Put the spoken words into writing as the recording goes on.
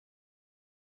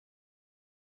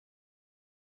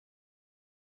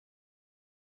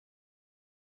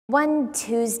One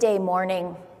Tuesday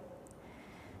morning,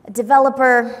 a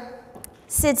developer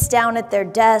sits down at their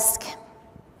desk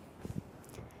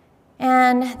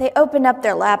and they open up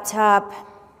their laptop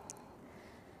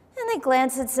and they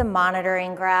glance at some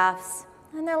monitoring graphs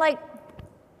and they're like,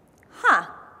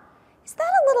 is that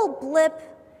a little blip?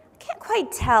 I can't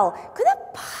quite tell. Could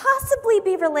that possibly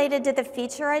be related to the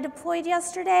feature I deployed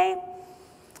yesterday?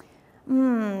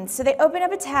 So they open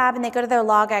up a tab and they go to their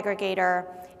log aggregator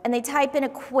and they type in a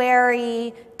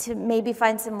query to maybe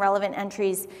find some relevant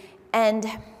entries, and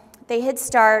they hit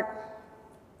start.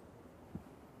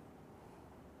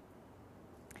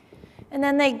 And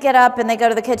then they get up and they go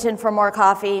to the kitchen for more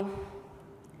coffee.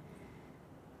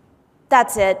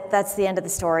 That's it. That's the end of the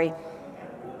story.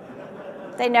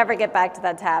 They never get back to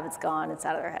that tab. It's gone. It's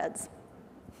out of their heads.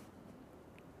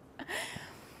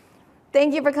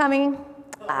 Thank you for coming.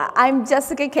 I'm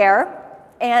Jessica Kerr,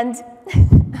 and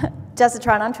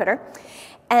Jessitron on Twitter.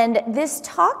 And this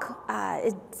talk,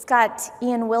 it's got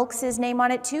Ian Wilkes' name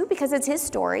on it too, because it's his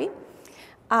story.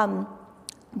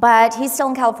 But he's still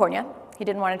in California. He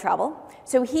didn't want to travel.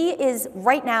 So he is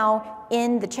right now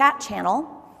in the chat channel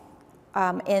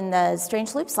in the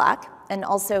Strange Loop Slack, and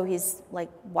also he's like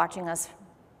watching us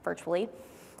virtually.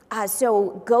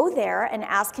 So go there and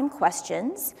ask him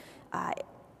questions.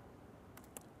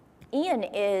 Ian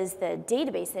is the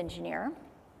database engineer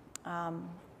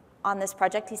on this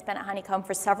project. He spent at Honeycomb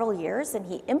for several years, and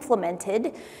he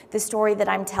implemented the story that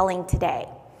I'm telling today.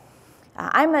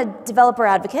 I'm a developer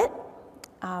advocate,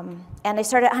 and I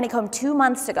started at Honeycomb 2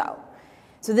 months ago.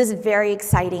 So this is very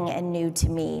exciting and new to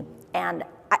me, and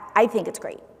I think it's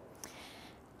great.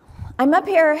 I'm up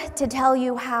here to tell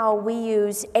you how we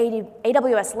use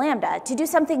AWS Lambda to do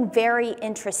something very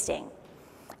interesting,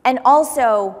 and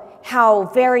also how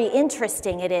very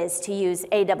interesting it is to use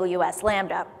AWS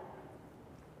Lambda.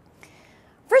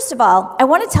 First of all, I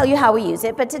want to tell you how we use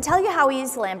it, but to tell you how we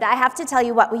use Lambda, I have to tell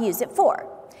you what we use it for.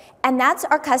 And that's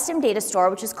our custom data store,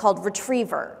 which is called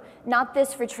Retriever. Not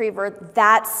this Retriever,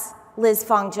 that's Liz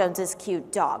Fong-Jones's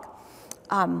cute dog.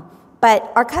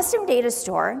 But our custom data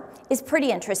store is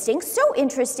pretty interesting, so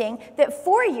interesting that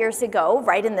 4 years ago,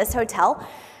 right in this hotel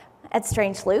at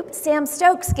Strange Loop, Sam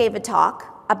Stokes gave a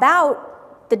talk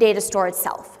about the data store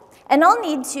itself. And I'll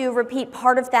need to repeat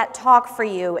part of that talk for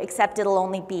you, except it'll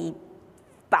only be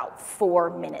about 4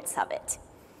 minutes of it.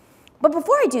 But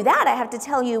before I do that, I have to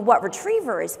tell you what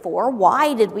Retriever is for.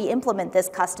 Why did we implement this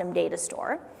custom data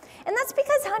store? And that's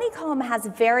because Honeycomb has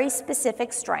very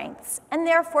specific strengths and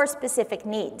therefore specific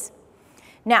needs.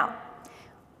 Now,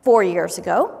 4 years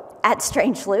ago at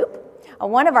Strange Loop,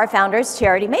 one of our founders,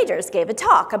 Charity Majors, gave a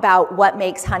talk about what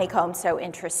makes Honeycomb so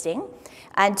interesting.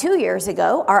 And 2 years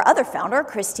ago, our other founder,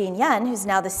 Christine Yen, who's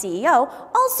now the CEO,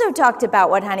 also talked about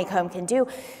what Honeycomb can do.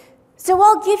 So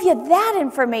I'll give you that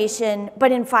information,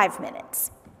 but in 5 minutes.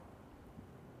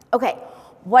 Okay,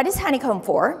 what is Honeycomb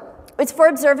for? It's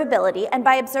for observability, and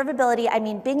by observability, I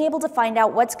mean being able to find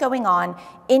out what's going on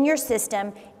in your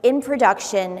system, in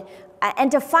production,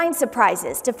 and to find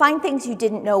surprises, to find things you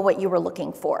didn't know what you were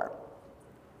looking for.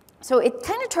 So it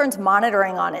kind of turns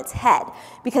monitoring on its head,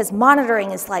 because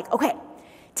monitoring is like, okay,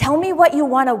 tell me what you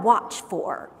want to watch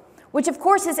for, which of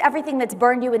course is everything that's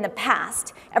burned you in the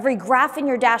past. Every graph in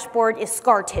your dashboard is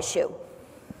scar tissue.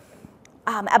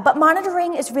 But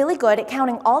monitoring is really good at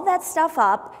counting all that stuff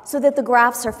up so that the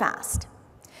graphs are fast.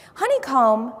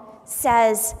 Honeycomb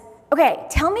says, okay,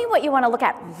 tell me what you want to look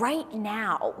at right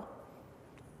now,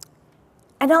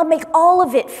 and I'll make all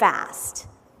of it fast.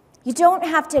 You don't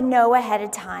have to know ahead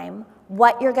of time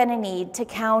what you're going to need to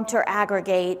count or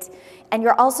aggregate, and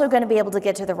you're also going to be able to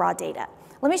get to the raw data.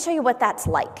 Let me show you what that's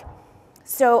like.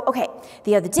 So, okay,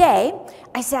 the other day,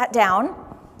 I sat down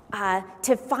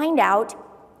to find out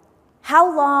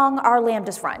how long our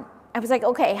Lambdas run. I was like,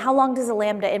 okay, how long does a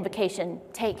Lambda invocation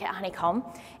take at Honeycomb?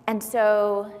 And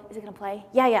so, is it going to play?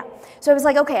 Yeah. So I was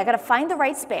like, okay, I got to find the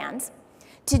right spans.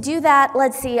 To do that,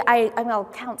 let's see, I'm going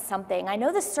to count something. I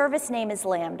know the service name is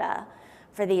Lambda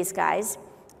for these guys.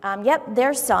 Yep,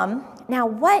 there's some. Now,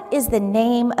 what is the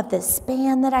name of the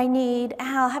span that I need?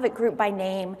 I'll have it grouped by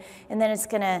name, and then it's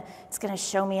gonna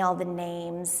show me all the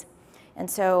names. And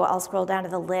so I'll scroll down to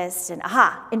the list, and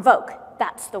aha, invoke.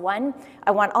 That's the one.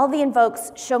 I want all the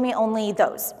invokes. Show me only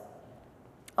those.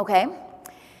 Okay.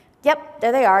 Yep,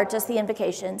 there they are, just the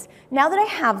invocations. Now that I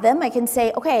have them, I can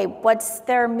say, okay, what's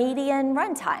their median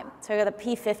runtime? So I got a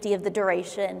P50 of the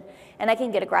duration, and I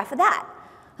can get a graph of that.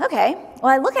 Okay,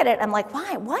 well, I look at it, I'm like,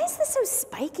 why? Why is this so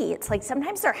spiky? It's like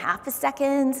sometimes they're half a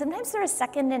second, sometimes they're a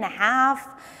second and a half.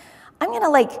 I'm gonna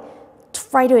like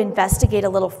try to investigate a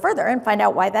little further and find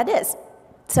out why that is.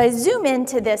 So I zoom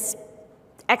into this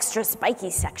extra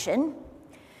spiky section.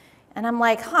 And I'm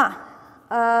like,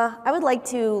 I would like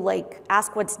to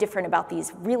ask what's different about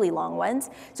these really long ones.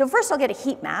 So first I'll get a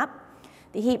heat map.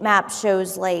 The heat map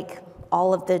shows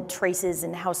all of the traces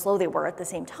and how slow they were at the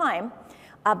same time.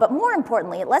 But more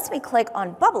importantly, it lets me click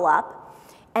on bubble up,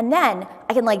 and then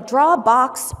I can draw a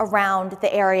box around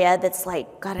the area that's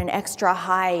got an extra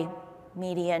high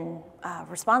median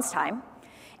response time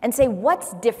and say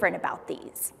what's different about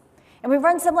these. And we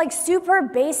run some super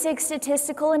basic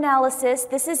statistical analysis.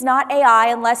 This is not AI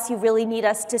unless you really need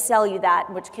us to sell you that,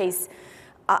 in which case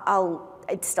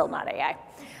it's still not AI.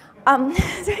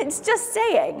 It's just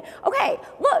saying, okay,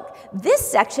 look, this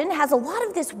section has a lot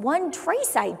of this one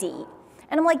trace ID.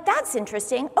 And I'm like, that's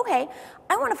interesting. Okay,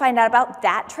 I want to find out about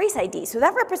that trace ID. So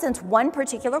that represents one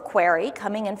particular query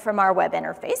coming in from our web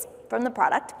interface, from the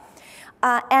product.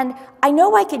 And I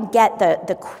know I can get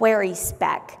the query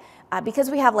spec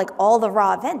because we have all the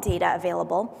raw event data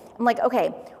available. I'm like,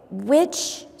 okay,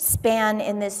 which span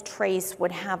in this trace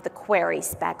would have the query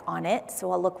spec on it?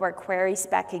 So I'll look where query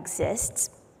spec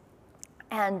exists.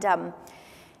 And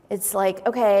it's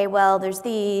okay, well, there's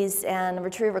these, and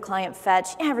retriever client fetch.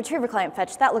 Yeah, retriever client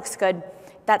fetch, that looks good.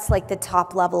 That's the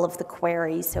top level of the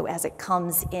query, so as it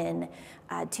comes in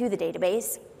to the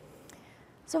database.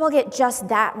 So I'll get just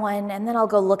that one, and then I'll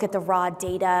go look at the raw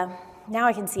data. Now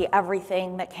I can see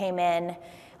everything that came in.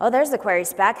 Oh, there's the query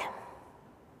spec.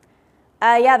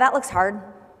 Yeah, that looks hard.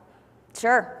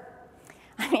 Sure.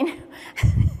 I mean,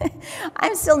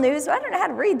 I'm still new, so I don't know how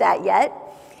to read that yet.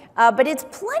 But it's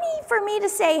plenty for me to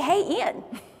say, hey, Ian,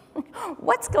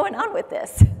 what's going on with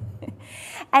this?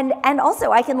 and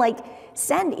also, I can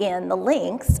send Ian the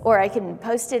links, or I can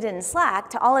post it in Slack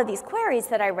to all of these queries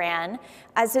that I ran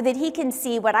so that he can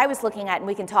see what I was looking at and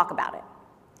we can talk about it.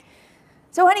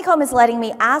 So Honeycomb is letting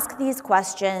me ask these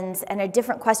questions, and a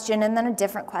different question, and then a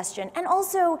different question. And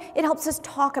also, it helps us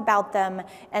talk about them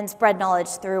and spread knowledge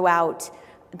throughout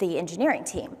the engineering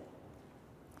team.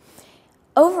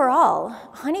 Overall,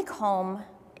 Honeycomb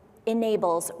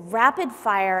enables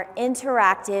rapid-fire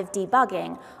interactive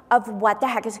debugging of what the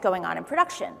heck is going on in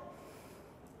production.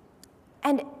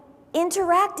 And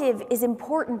interactive is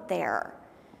important there,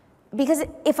 because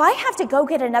if I have to go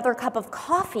get another cup of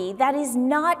coffee, that is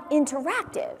not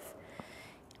interactive.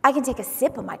 I can take a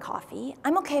sip of my coffee.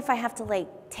 I'm okay if I have to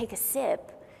take a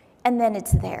sip and then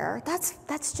it's there.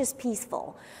 That's just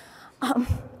peaceful.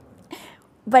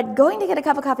 But going to get a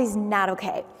cup of coffee is not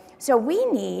okay. So we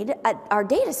need our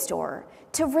data store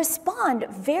to respond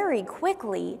very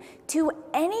quickly to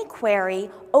any query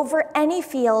over any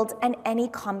field and any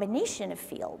combination of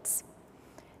fields.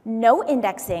 No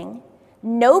indexing,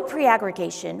 no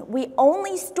pre-aggregation. We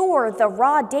only store the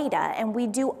raw data, and we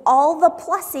do all the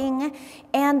plussing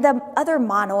and the other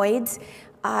monoids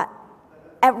at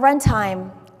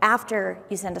runtime after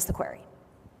you send us the query.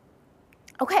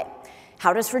 Okay,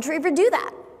 how does Retriever do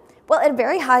that? Well, at a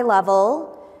very high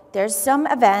level, there's some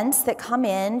events that come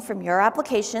in from your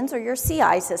applications or your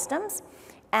CI systems,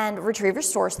 and Retriever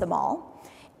stores them all.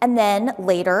 And then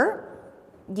later,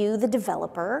 you, the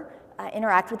developer,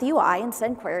 interact with the UI and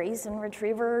send queries, and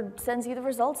Retriever sends you the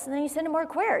results, and then you send in more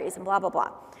queries, and blah, blah,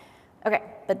 blah. Okay,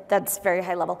 but that's very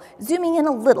high level. Zooming in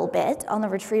a little bit on the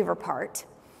Retriever part,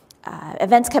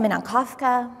 events come in on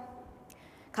Kafka.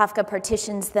 Kafka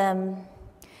partitions them.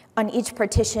 On each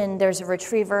partition, there's a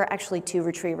retriever, actually 2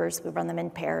 retrievers. We run them in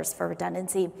pairs for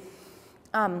redundancy.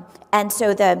 And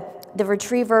so the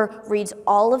retriever reads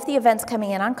all of the events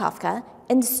coming in on Kafka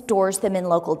and stores them in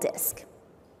local disk.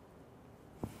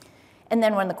 And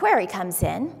then when the query comes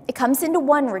in, it comes into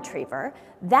one retriever.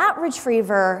 That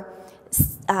retriever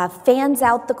fans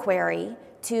out the query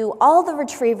to all the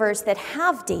retrievers that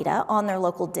have data on their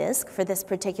local disk for this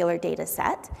particular data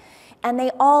set. And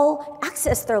they all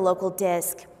access their local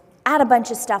disk, add a bunch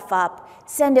of stuff up,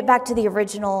 send it back to the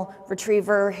original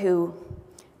retriever who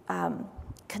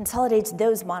consolidates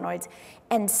those monoids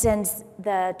and sends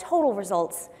the total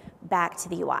results back to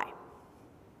the UI.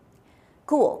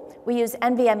 Cool. We use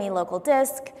NVMe local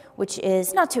disk, which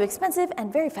is not too expensive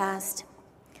and very fast.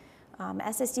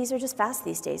 SSDs are just fast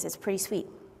these days. It's pretty sweet.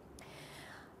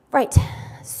 Right,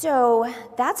 so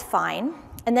that's fine.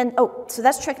 And then, so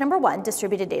that's trick number 1,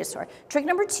 distributed data store. Trick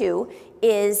number 2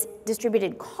 is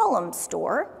distributed column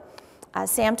store.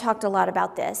 Sam talked a lot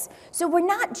about this. So we're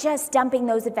not just dumping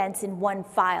those events in one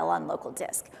file on local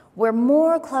disk. We're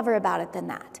more clever about it than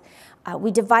that.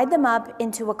 We divide them up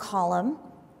into a column.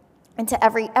 Into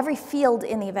every field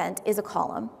in the event is a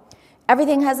column.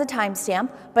 Everything has a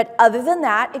timestamp, but other than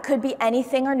that, it could be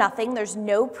anything or nothing. There's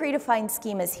no predefined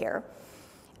schemas here.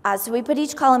 So we put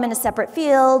each column in a separate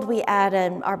field. We add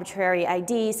an arbitrary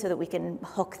ID so that we can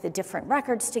hook the different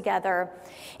records together.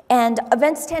 And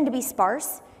events tend to be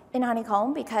sparse in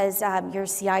Honeycomb because your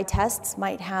CI tests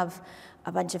might have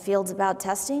a bunch of fields about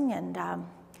testing, and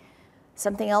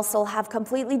something else will have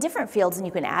completely different fields, and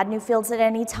you can add new fields at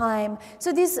any time.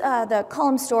 So the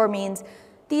column store means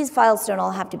these files don't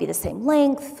all have to be the same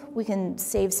length. We can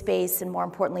save space and, more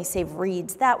importantly, save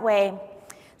reads that way.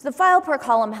 So the file per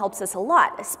column helps us a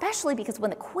lot, especially because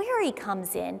when the query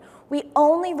comes in, we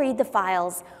only read the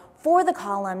files for the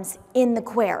columns in the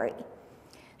query.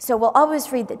 So we'll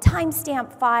always read the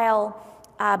timestamp file,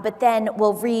 but then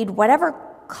we'll read whatever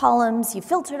columns you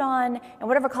filtered on and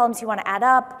whatever columns you want to add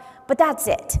up, but that's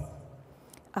it.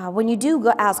 When you do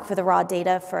go ask for the raw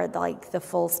data for the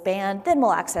full span, then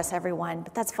we'll access everyone,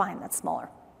 but that's fine, that's smaller.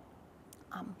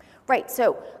 Right,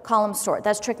 so column store,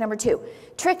 that's trick number 2.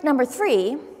 Trick number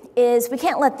 3 is we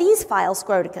can't let these files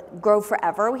grow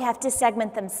forever. We have to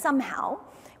segment them somehow.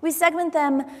 We segment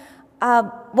them,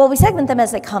 we segment them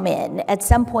as they come in. At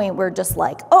some point, we're just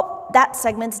like, oh, that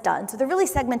segment's done. So they're really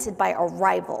segmented by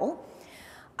arrival,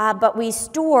 but we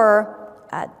store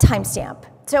timestamp.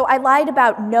 So I lied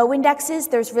about no indexes.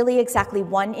 There's really exactly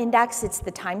one index. It's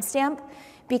the timestamp.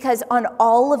 Because on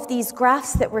all of these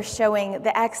graphs that we're showing,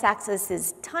 the x-axis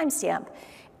is timestamp.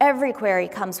 Every query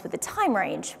comes with a time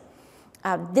range.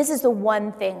 This is the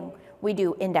one thing we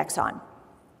do index on.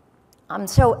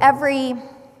 So every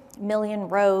million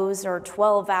rows or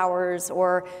 12 hours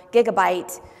or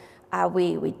gigabyte,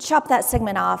 we chop that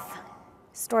segment off,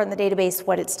 store in the database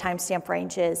what its timestamp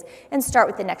range is, and start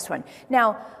with the next one.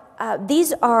 Now,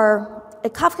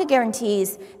 Kafka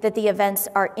guarantees that the events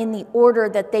are in the order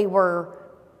that they were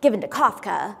given to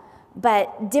Kafka,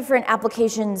 but different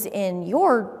applications in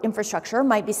your infrastructure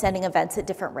might be sending events at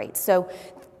different rates. So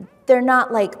they're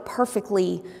not like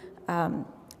perfectly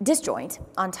disjoint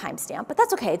on timestamp, but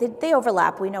that's okay. They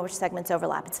overlap. We know which segments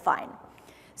overlap. It's fine.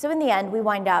 So in the end, we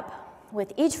wind up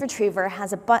with each retriever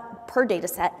has per data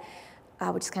set,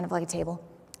 which is kind of like a table,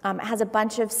 has a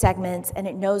bunch of segments, and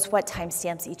it knows what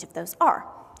timestamps each of those are.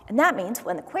 And that means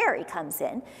when the query comes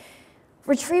in,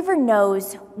 Retriever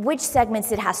knows which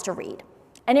segments it has to read.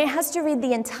 And it has to read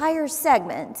the entire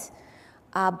segment,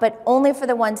 but only for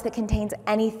the ones that contains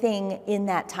anything in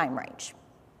that time range.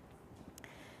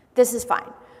 This is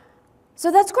fine.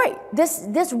 So that's great.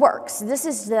 This works. This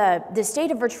is the state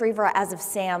of Retriever as of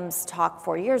Sam's talk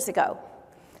 4 years ago.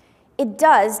 It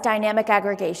does dynamic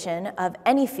aggregation of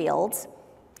any fields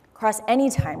across any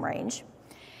time range,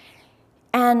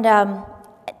 and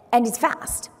it's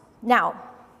fast. Now,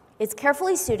 it's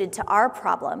carefully suited to our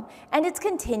problem, and it's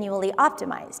continually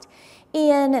optimized.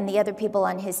 Ian and the other people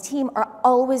on his team are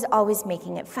always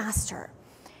making it faster.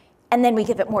 And then we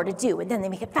give it more to do, and then they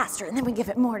make it faster, and then we give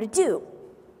it more to do.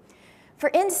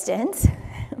 For instance,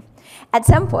 at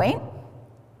some point,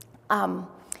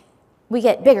 we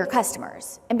get bigger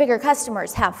customers, and bigger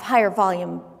customers have higher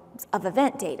volumes of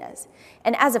event data.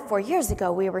 And as of 4 years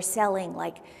ago, we were selling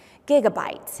like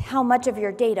gigabytes. How much of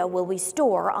your data will we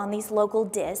store on these local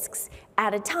disks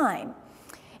at a time?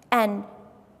 And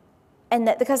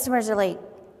the customers are like,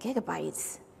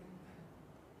 gigabytes?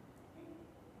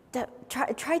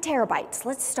 Try terabytes.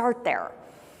 Let's start there.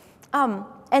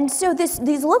 And so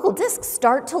these local disks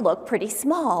start to look pretty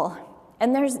small.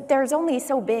 And there's only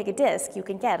so big a disk you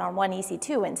can get on one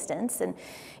EC2 instance. And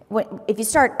if you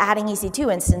start adding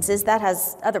EC2 instances, that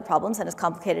has other problems and is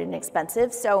complicated and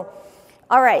expensive. So,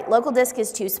 all right, local disk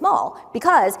is too small,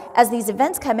 because as these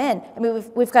events come in, I mean,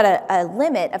 we've got a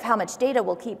limit of how much data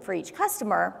we'll keep for each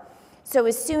customer. So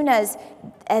as soon as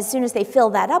they fill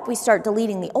that up, we start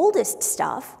deleting the oldest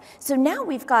stuff. So now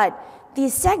we've got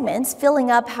these segments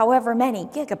filling up however many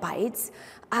gigabytes,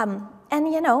 and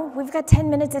we've got 10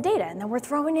 minutes of data, and then we're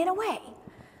throwing it away.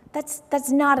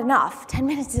 That's not enough. 10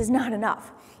 minutes is not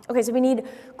enough. Okay, so we need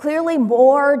clearly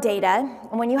more data,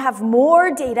 and when you have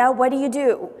more data, what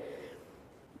do?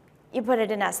 You put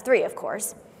it in S3, of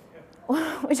course,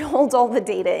 which holds all the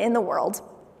data in the world,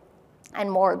 and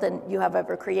more than you have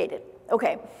ever created.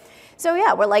 Okay, so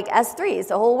yeah, we're like S3 is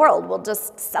the whole world. We'll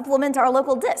just supplement our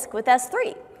local disk with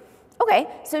S3. Okay,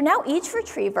 so now each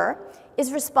retriever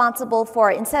is responsible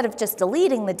for, instead of just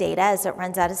deleting the data as it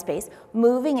runs out of space,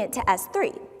 moving it to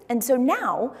S3. And so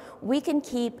now we can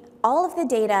keep all of the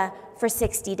data for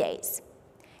 60 days.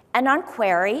 And on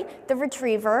query, the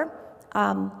retriever,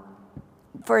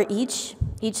 for each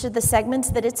of the segments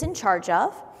that it's in charge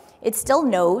of, it still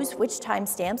knows which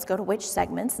timestamps go to which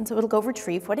segments, and so it'll go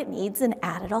retrieve what it needs and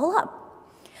add it all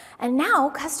up. And now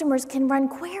customers can run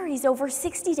queries over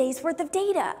 60 days worth of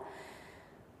data.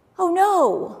 Oh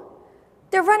no,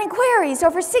 They're running queries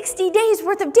over 60 days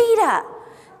worth of data.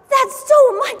 That's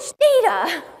so much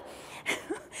data.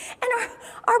 And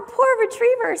our poor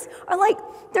retrievers are like,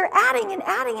 they're adding and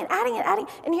adding and adding and adding.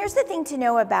 And here's the thing to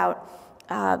know about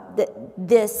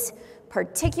this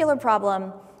particular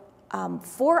problem.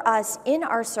 For us, in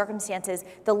our circumstances,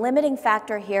 the limiting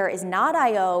factor here is not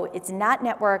I/O, it's not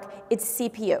network, it's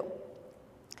CPU.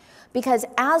 Because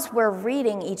as we're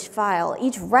reading each file,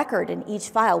 each record in each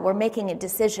file, we're making a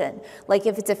decision. Like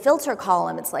if it's a filter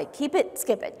column, it's like keep it,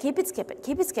 skip it, keep it, skip it,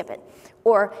 keep it, skip it.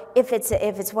 Or if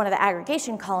it's one of the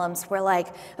aggregation columns, we're like,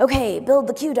 okay, build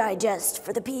the Q digest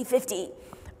for the P50,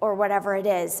 or whatever it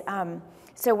is.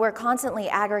 So we're constantly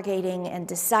aggregating and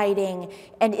deciding,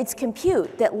 and it's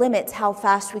compute that limits how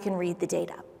fast we can read the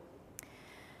data.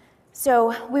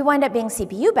 So we wind up being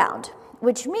CPU bound,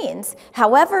 which means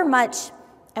however much,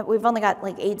 we've only got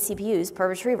like 8 CPUs per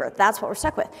retriever. That's what we're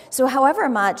stuck with. So however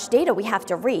much data we have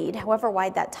to read, however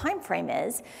wide that time frame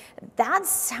is,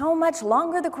 that's how much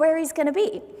longer the query is going to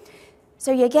be.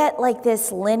 So you get like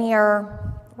this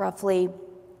linear, roughly,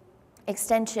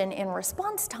 extension in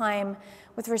response time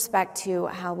with respect to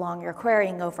how long you're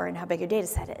querying over and how big your data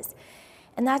set is.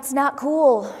 And that's not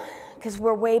cool, because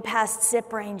we're way past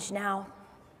SIP range now.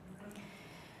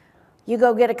 You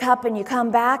go get a cup and you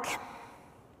come back.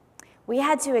 We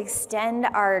had to extend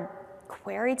our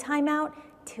query timeout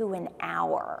to an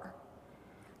hour.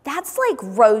 That's like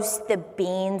roast the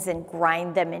beans and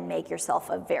grind them and make yourself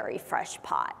a very fresh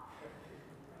pot.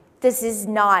 This is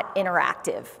not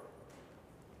interactive.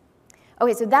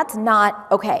 Okay, so that's not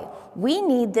okay. We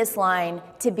need this line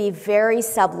to be very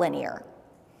sublinear.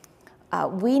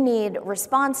 We need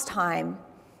response time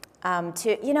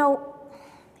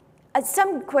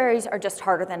some queries are just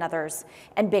harder than others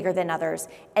and bigger than others.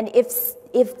 And if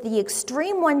the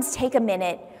extreme ones take a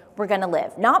minute, we're going to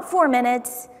live. Not 4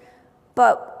 minutes,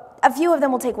 but a few of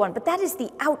them will take 1. But that is the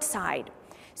outside.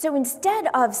 So instead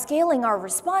of scaling our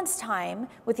response time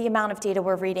with the amount of data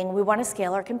we're reading, we want to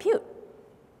scale our compute.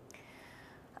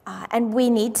 And we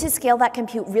need to scale that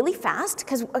compute really fast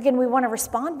because, again, we want to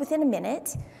respond within a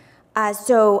minute.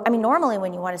 Normally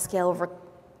when you want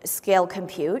to scale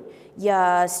compute,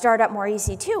 you start up more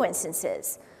EC2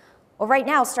 instances. Well, right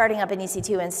now, starting up an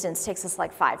EC2 instance takes us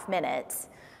like 5 minutes.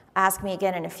 Ask me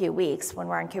again in a few weeks when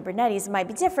we're on Kubernetes, it might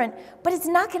be different, but it's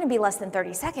not going to be less than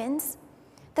 30 seconds.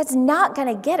 That's not going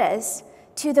to get us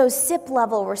to those SIP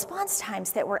level response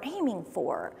times that we're aiming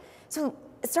for. So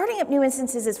starting up new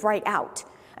instances is right out.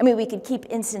 I mean, we could keep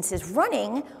instances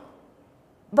running,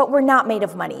 but we're not made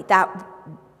of money.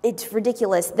 It's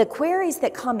ridiculous. The queries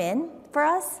that come in for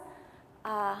us,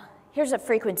 here's a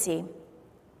frequency.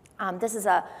 This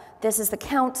is the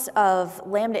counts of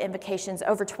Lambda invocations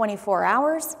over 24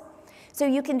 hours. So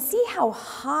you can see how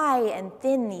high and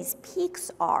thin these peaks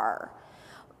are.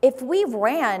 If we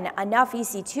ran enough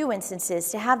EC2 instances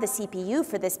to have the CPU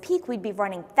for this peak, we'd be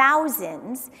running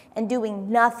thousands and doing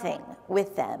nothing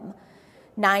with them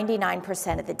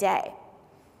 99% of the day.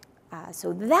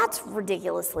 So that's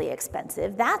ridiculously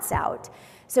expensive. That's out.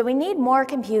 So we need more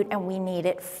compute, and we need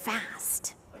it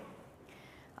fast.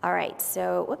 All right,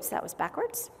 so, whoops, that was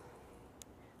backwards.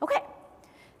 Okay,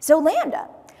 so Lambda.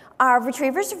 Our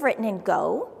retrievers are written in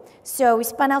Go. So we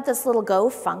spun out this little Go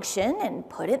function and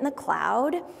put it in the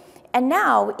cloud. And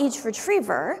now each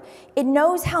retriever, it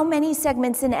knows how many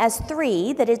segments in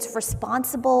S3 that it's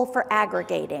responsible for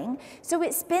aggregating. So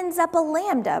it spins up a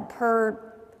Lambda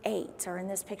per 8, or in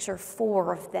this picture,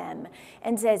 4 of them,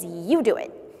 and says, you do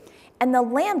it. And the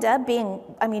Lambda, being,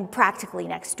 practically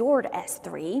next door to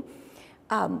S3,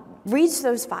 reads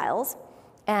those files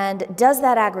and does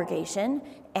that aggregation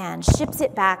and ships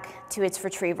it back to its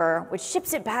retriever, which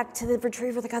ships it back to the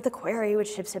retriever that got the query, which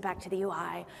ships it back to the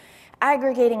UI,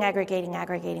 aggregating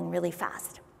really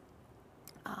fast.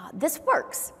 This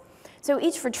works. So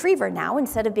each retriever now,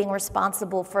 instead of being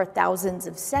responsible for thousands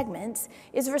of segments,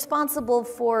 is responsible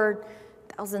for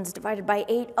thousands divided by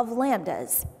 8 of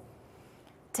Lambdas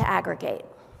to aggregate.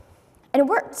 And it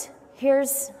worked.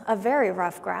 Here's a very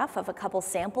rough graph of a couple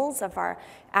samples of our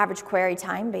average query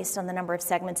time based on the number of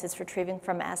segments it's retrieving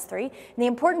from S3. And the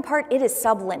important part, it is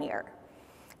sublinear.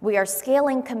 We are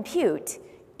scaling compute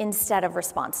instead of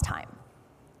response time.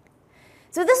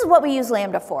 So this is what we use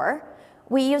Lambda for.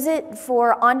 We use it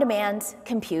for on-demand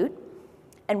compute,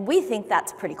 and we think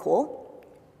that's pretty cool.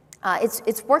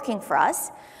 It's working for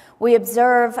us. We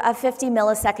observe a 50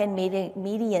 millisecond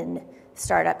median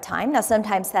startup time. Now,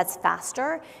 sometimes that's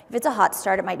faster. If it's a hot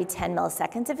start, it might be 10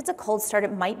 milliseconds. If it's a cold start,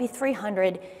 it might be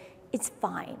 300. It's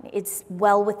fine. It's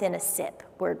well within a SIP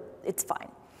where it's fine.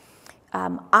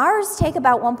 Ours take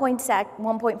about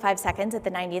 1.5 seconds at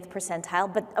the 90th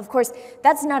percentile, but of course,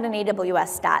 that's not an AWS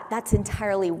stat. That's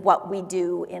entirely what we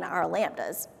do in our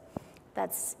Lambdas.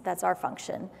 That's our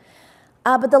function.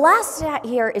 But the last stat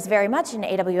here is very much an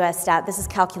AWS stat. This is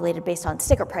calculated based on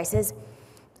sticker prices.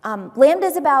 Lambda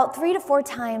is about 3 to 4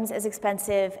 times as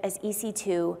expensive as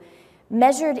EC2,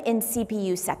 measured in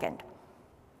CPU second.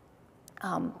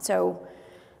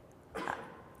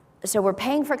 So we're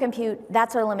paying for compute,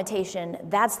 that's our limitation,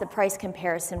 that's the price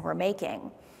comparison we're making.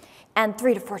 And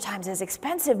 3 to 4 times as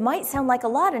expensive might sound like a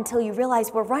lot until you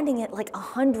realize we're running it like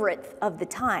 100th of the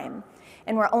time,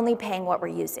 and we're only paying what we're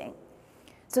using.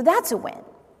 So that's a win.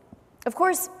 Of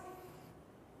course,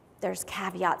 there's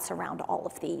caveats around all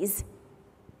of these.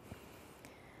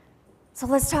 So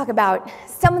let's talk about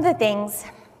some of the things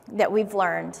that we've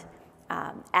learned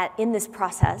in this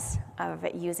process of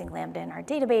using Lambda in our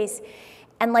database.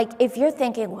 And like, if you're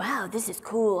thinking, wow, this is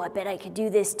cool, I bet I could do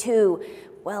this too,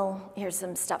 well, here's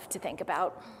some stuff to think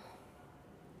about.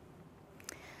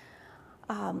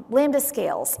 Lambda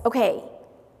scales. Okay,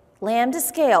 Lambda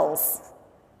scales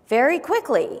very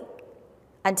quickly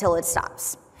until it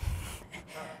stops.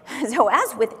 So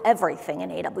as with everything in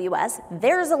AWS,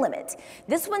 there's a limit.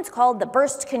 This one's called the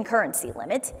burst concurrency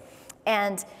limit.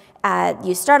 And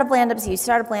you start up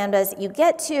Lambdas, you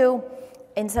get to,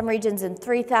 in some regions in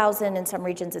 3,000, in some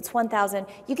regions it's 1,000.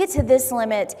 You get to this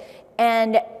limit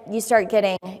and you start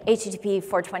getting HTTP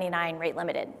 429 rate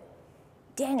limited.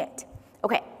 Dang it.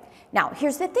 Okay, now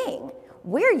here's the thing.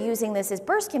 We're using this as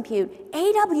burst compute.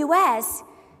 AWS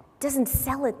doesn't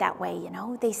sell it that way, you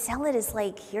know? They sell it as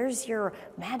like, here's your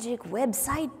magic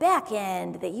website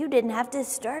backend that you didn't have to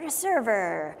start a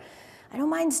server. I don't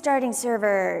mind starting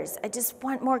servers. I just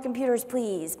want more computers,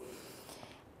 please.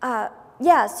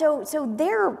 Yeah, so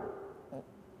their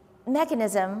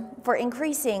mechanism for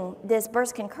increasing this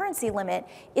burst concurrency limit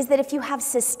is that if you have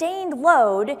sustained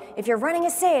load, if you're running a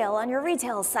sale on your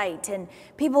retail site and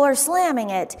people are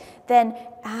slamming it, then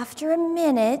after a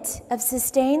minute of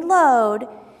sustained load,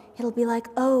 it'll be like,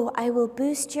 oh, I will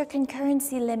boost your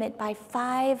concurrency limit by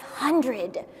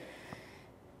 500.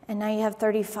 And now you have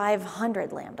 3,500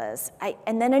 Lambdas.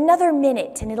 And then another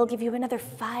minute, and it'll give you another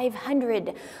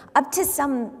 500, up to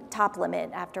some top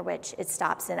limit after which it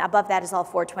stops. And above that is all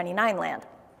 429 land.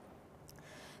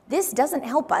 This doesn't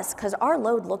help us because our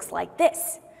load looks like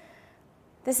this.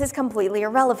 This is completely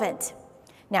irrelevant.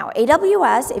 Now,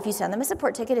 AWS, if you send them a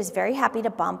support ticket, is very happy to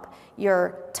bump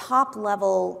your top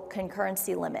level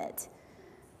concurrency limit.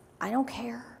 I don't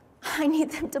care. I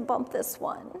need them to bump this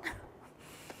one.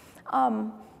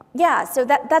 Yeah, so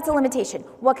that's a limitation.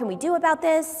 What can we do about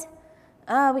this?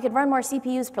 We could run more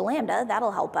CPUs per Lambda.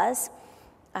 That'll help us,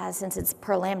 since it's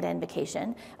per Lambda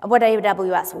invocation. What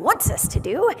AWS wants us to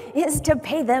do is to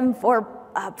pay them for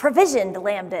provisioned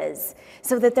Lambdas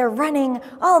so that they're running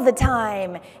all the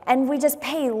time, and we just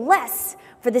pay less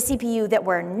for the CPU that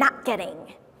we're not getting.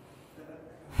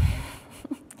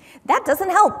 That doesn't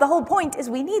help. The whole point is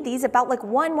we need these about like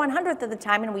 1/100th of the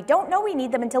time, and we don't know we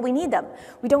need them until we need them.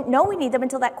 We don't know we need them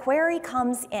until that query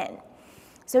comes in.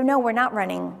 So no, we're not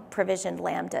running provisioned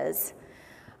Lambdas.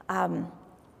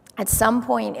 At some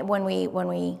point when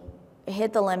we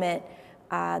hit the limit,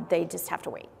 they just have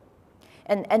to wait.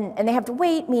 And they have to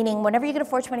wait, meaning whenever you get a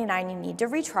 429, you need to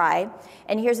retry.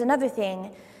 And here's another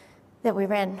thing that we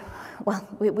ran. Well,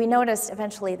 we noticed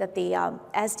eventually that the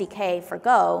SDK for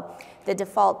Go, the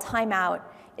default timeout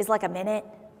is like a minute.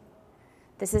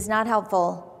 This is not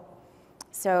helpful.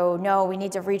 So no, we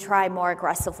need to retry more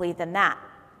aggressively than that.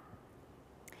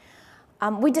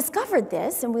 We discovered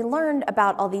this and we learned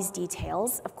about all these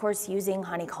details, of course, using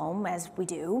Honeycomb as we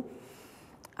do.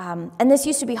 And this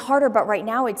used to be harder, but right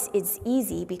now it's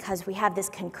easy because we have this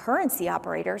concurrency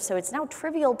operator, so it's now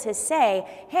trivial to say,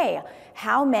 hey,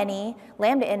 how many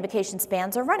Lambda invocation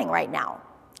spans are running right now?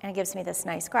 And it gives me this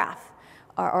nice graph.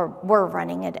 Or we're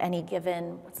running at any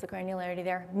given, what's the granularity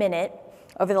there? Minute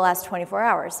over the last 24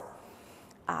 hours.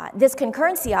 This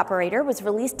concurrency operator was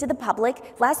released to the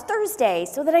public last Thursday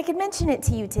so that I could mention it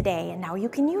to you today, and now you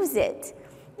can use it.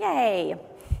 Yay.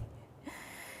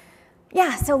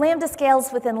 Yeah, so Lambda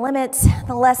scales within limits.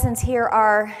 The lessons here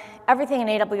are everything in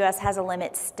AWS has a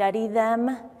limit. Study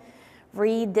them.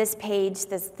 Read this page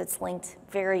that's linked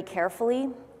very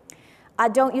carefully.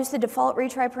 Don't use the default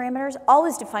retry parameters.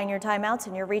 Always define your timeouts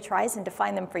and your retries and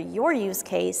define them for your use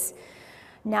case,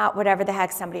 not whatever the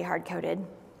heck somebody hard-coded.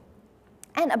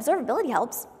 And observability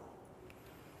helps.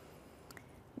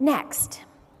 Next,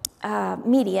 the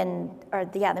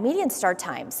median start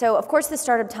time. So of course the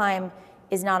startup time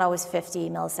is not always 50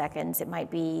 milliseconds. It might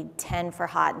be 10 for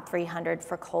hot and 300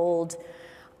 for cold.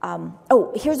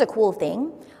 Oh, here's a cool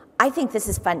thing. I think this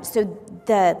is fun. So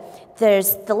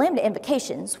there's the Lambda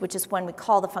invocations, which is when we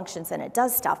call the functions and it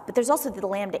does stuff, but there's also the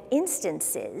Lambda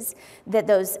instances that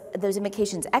those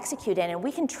invocations execute in, and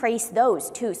we can trace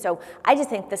those too. So I just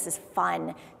think this is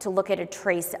fun to look at a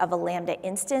trace of a Lambda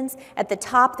instance. At the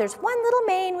top, there's one little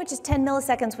main, which is 10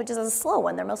 milliseconds, which is a slow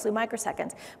one. They're mostly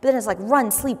microseconds. But then it's like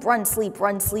run, sleep, run, sleep,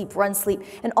 run, sleep, run, sleep.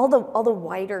 And all the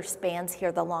wider spans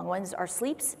here, the long ones, are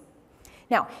sleeps.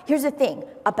 Now, here's the thing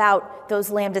about those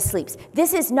Lambda sleeps.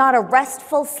 This is not a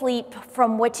restful sleep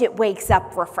from which it wakes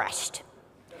up refreshed.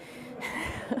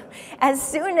 As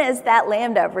soon as that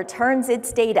Lambda returns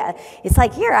its data, it's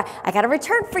like, here, I got a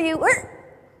return for you.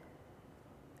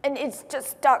 And it's just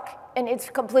stuck, and it's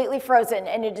completely frozen,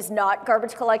 and it is not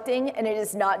garbage collecting, and it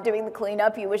is not doing the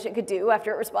cleanup you wish it could do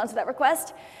after it responds to that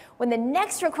request. When the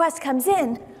next request comes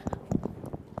in,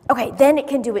 okay, then it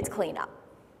can do its cleanup.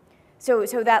 So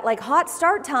that like hot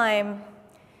start time,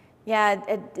 yeah,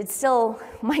 it still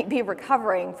might be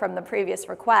recovering from the previous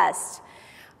request.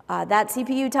 That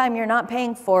CPU time you're not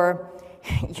paying for,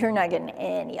 you're not getting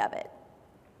any of it.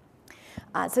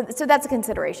 So that's a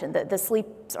consideration. The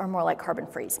sleeps are more like carbon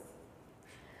freeze.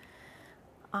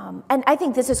 And I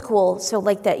think this is cool, so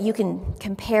like that you can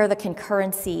compare the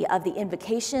concurrency of the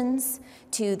invocations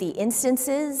to the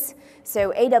instances.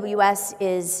 So AWS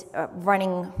is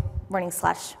running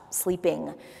 /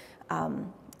 sleeping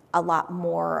a lot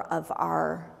more of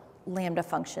our Lambda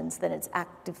functions than it's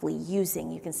actively using.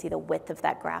 You can see the width of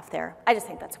that graph there. I just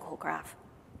think that's a cool graph.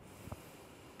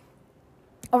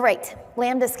 All right,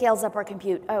 Lambda scales up our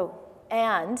compute. Oh,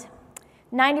 and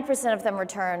 90% of them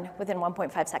return within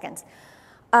 1.5 seconds.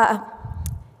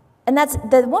 And that's,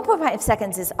 the 1.5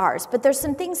 seconds is ours, but there's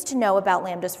some things to know about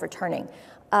Lambdas returning.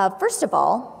 First of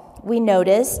all, we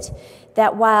noticed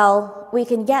that while we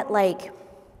can get like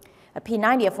a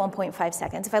P90 of 1.5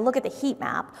 seconds, if I look at the heat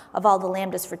map of all the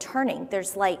Lambdas returning,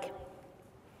 there's like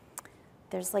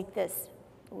this,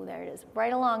 oh, there it is,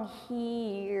 right along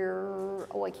here.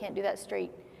 Oh, I can't do that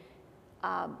straight.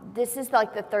 This is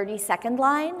like the 30-second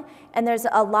line, and there's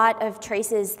a lot of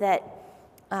traces that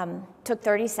took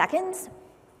 30 seconds,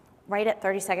 right at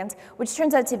 30 seconds, which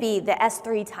turns out to be the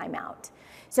S3 timeout.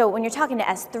 So when you're talking to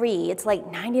S3, it's like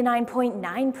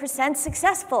 99.9%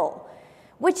 successful,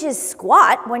 which is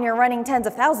squat when you're running tens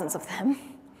of thousands of them.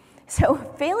 So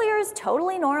failure is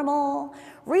totally normal.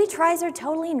 Retries are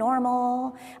totally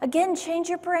normal. Again, change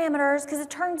your parameters, because it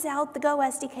turns out the Go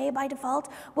SDK by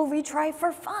default will retry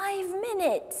for 5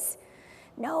 minutes.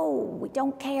 No, we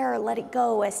don't care, let it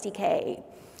go SDK.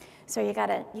 So you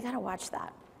gotta watch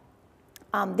that.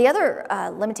 The other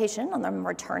limitation on them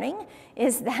returning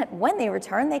is that when they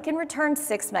return, they can return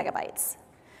 6 megabytes.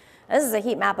 This is a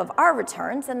heat map of our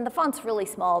returns, and the font's really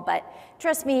small, but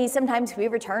trust me, sometimes we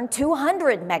return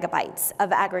 200 megabytes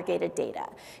of aggregated data.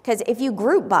 Because if you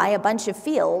group by a bunch of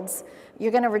fields,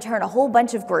 you're gonna return a whole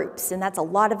bunch of groups, and that's a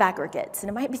lot of aggregates, and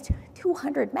it might be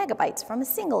 200 megabytes from a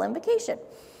single invocation.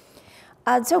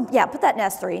 So yeah, put that in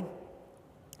S3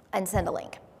 and send a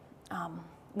link.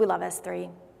 We love S3.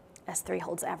 S3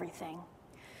 holds everything.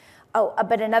 Oh,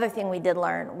 but another thing we did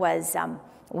learn was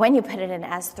when you put it in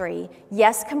S3,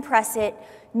 yes, compress it,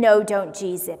 no, don't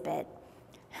gzip it.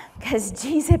 Because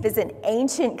gzip is an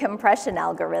ancient compression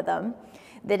algorithm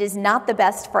that is not the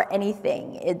best for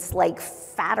anything. It's like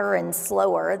fatter and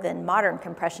slower than modern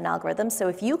compression algorithms. So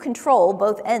if you control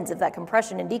both ends of that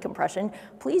compression and decompression,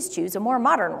 please choose a more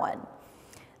modern one.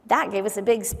 That gave us a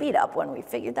big speed up when we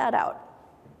figured that out.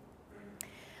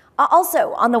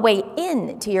 Also, on the way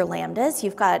in to your Lambdas,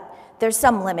 there's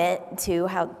some limit to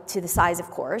the size,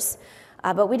 of course,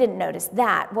 but we didn't notice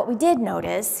that. What we did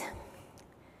notice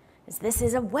is this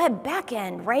is a web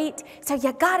backend, right? So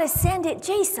you gotta send it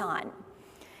JSON.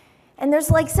 And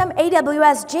there's like some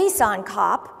AWS JSON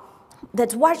cop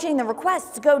that's watching the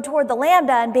requests go toward the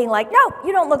Lambda and being like, no,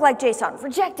 you don't look like JSON,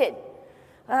 rejected.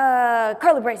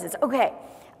 Curly braces, okay.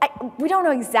 We don't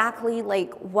know exactly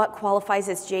like what qualifies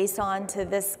as JSON to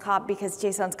this cop, because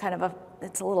JSON's kind of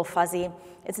it's a little fuzzy.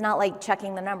 It's not like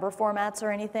checking the number formats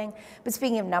or anything. But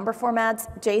speaking of number formats,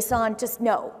 JSON, just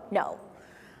no.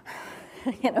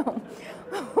 You know,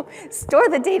 store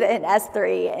the data in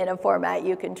S3 in a format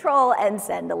you control and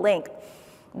send a link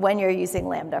when you're using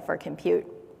Lambda for compute.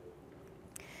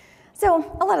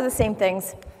 So a lot of the same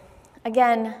things.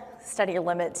 Again, study your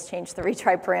limits, change the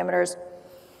retry parameters.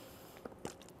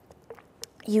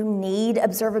 You need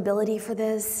observability for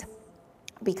this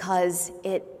because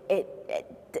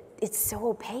it's so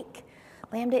opaque.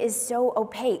 Lambda is so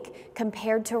opaque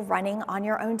compared to running on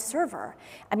your own server.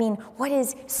 I mean, what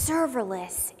is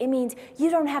serverless? It means you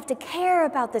don't have to care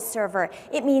about the server.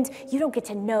 It means you don't get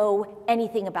to know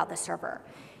anything about the server.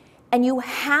 And you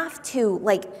have to,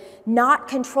 like, not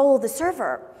control the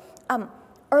server.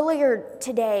 Earlier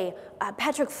today,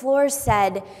 Patrick Flores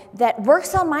said that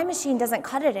works on my machine doesn't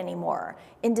cut it anymore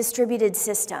in distributed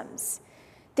systems.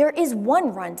 There is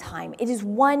one runtime. It is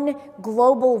one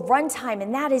global runtime,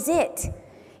 and that is it.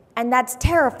 And that's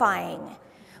terrifying.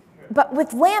 But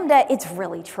with Lambda, it's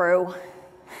really true.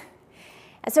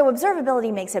 And so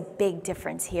observability makes a big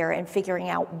difference here in figuring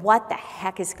out what the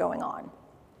heck is going on.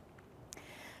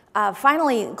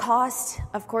 Finally, cost.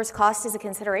 Of course, cost is a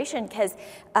consideration because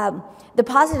the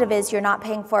positive is you're not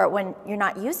paying for it when you're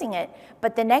not using it.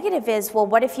 But the negative is, well,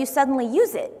 what if you suddenly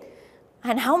use it?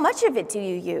 And how much of it do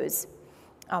you use?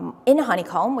 In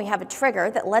Honeycomb, we have a trigger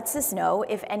that lets us know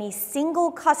if any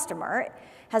single customer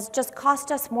has just cost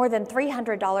us more than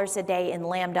 $300 a day in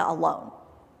Lambda alone.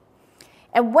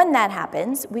 And when that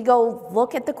happens, we go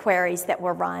look at the queries that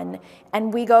were run,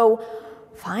 and we go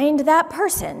find that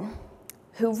person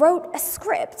who wrote a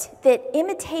script that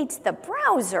imitates the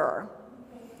browser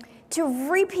to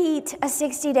repeat a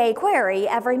 60-day query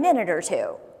every minute or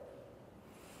two.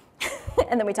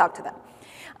 And then we talk to them.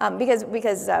 I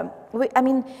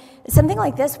mean, something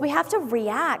like this, we have to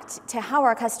react to how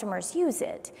our customers use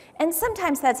it. And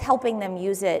sometimes that's helping them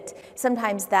use it.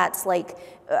 Sometimes that's like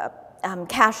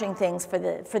caching things for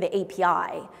the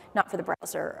API, not for the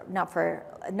browser, not for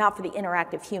the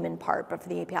interactive human part, but for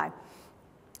the API.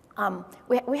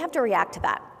 We have to react to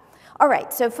that. All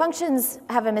right, so functions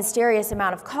have a mysterious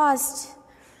amount of cost.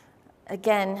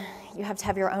 Again, you have to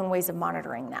have your own ways of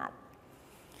monitoring that.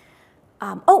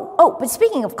 But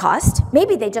speaking of cost,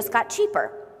 maybe they just got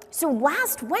cheaper. So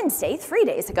last Wednesday, 3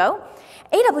 days ago,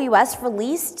 AWS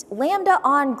released Lambda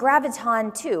on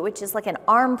Graviton 2, which is like an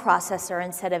ARM processor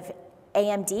instead of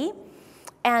AMD.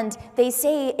 And they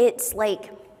say it's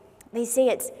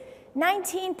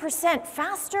 19%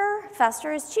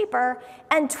 faster is cheaper,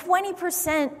 and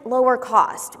 20% lower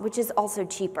cost, which is also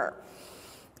cheaper.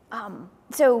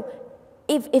 So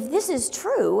if this is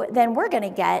true, then we're going to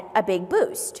get a big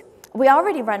boost. We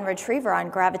already run Retriever on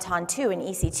Graviton 2 and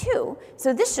EC2,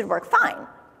 so this should work fine.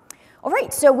 All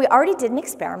right, so we already did an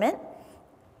experiment.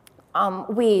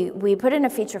 We put in a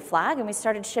feature flag, and we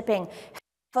started shipping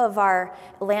half of our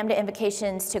Lambda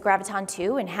invocations to Graviton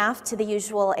 2 and half to the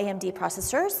usual AMD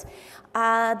processors.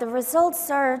 The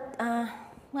results are,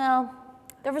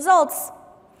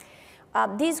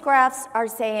 these graphs are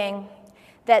saying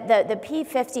that the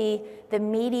P50, the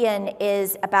median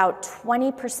is about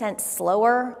 20%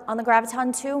 slower on the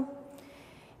Graviton 2,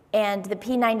 and the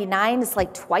P99 is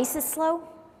like twice as slow.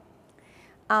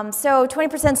 So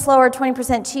 20% slower,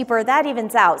 20% cheaper, that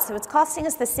evens out. So it's costing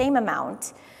us the same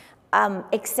amount,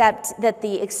 except that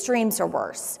the extremes are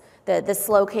worse. The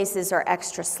slow cases are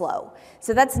extra slow.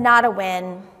 So that's not a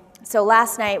win. So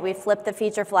last night we flipped the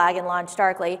feature flag and launched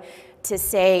Darkly to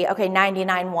say, okay,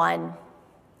 99.1.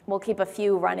 We'll keep a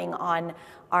few running on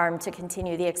ARM to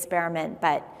continue the experiment,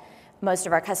 but most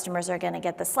of our customers are going to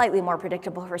get the slightly more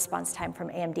predictable response time from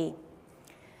AMD.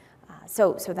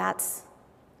 So that's,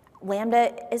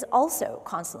 Lambda is also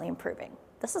constantly improving.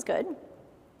 This is good.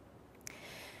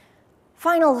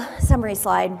 Final summary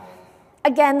slide.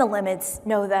 Again, the limits,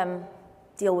 know them,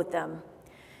 deal with them,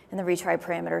 and the retry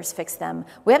parameters, fix them.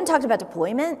 We haven't talked about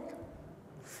deployment.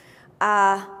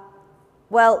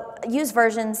 Well, use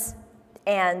versions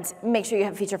and make sure you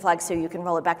have feature flags so you can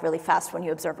roll it back really fast when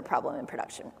you observe a problem in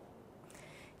production.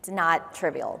 It's not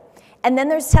trivial. And then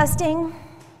there's testing.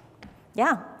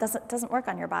 Yeah, doesn't work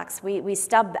on your box. We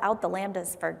stub out the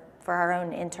Lambdas for our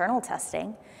own internal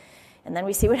testing, and then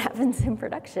we see what happens in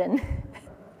production.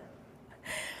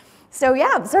 So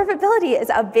yeah, observability is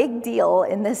a big deal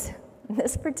in this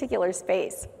particular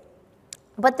space.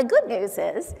 But the good news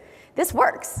is this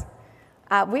works.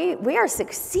 We are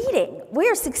succeeding. We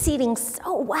are succeeding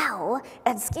so well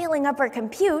at scaling up our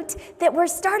compute that we're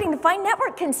starting to find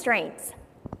network constraints.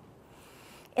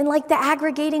 And like the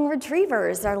aggregating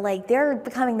retrievers are like, they're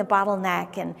becoming the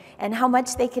bottleneck and how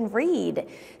much they can read.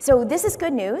 So this is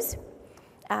good news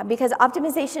because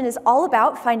optimization is all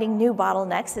about finding new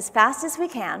bottlenecks as fast as we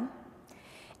can.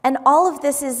 And all of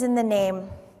this is in the name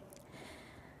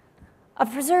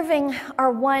of preserving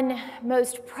our one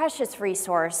most precious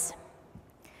resource,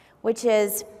 which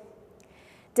is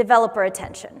developer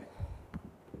attention.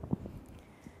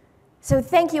 So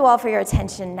thank you all for your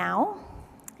attention now.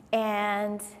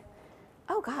 And,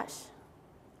 oh gosh,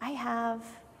 I have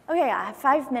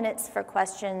 5 minutes for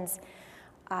questions.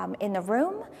 in the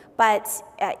room, but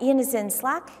Ian is in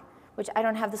Slack, which I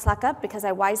don't have the Slack up because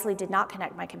I wisely did not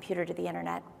connect my computer to the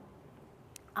internet.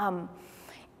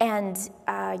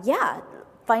 Yeah,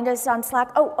 find us on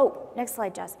Slack. Next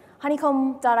slide, Jess.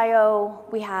 Honeycomb.io,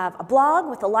 we have a blog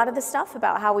with a lot of the stuff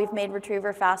about how we've made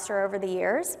Retriever faster over the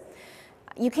years.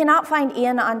 You cannot find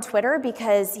Ian on Twitter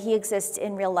because he exists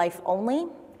in real life only.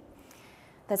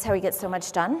 That's how he gets so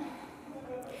much done.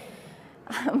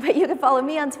 But you can follow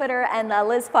me on Twitter and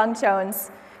Liz Fong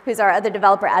Jones, who's our other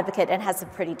developer advocate and has a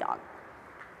pretty dog.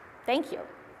 Thank you.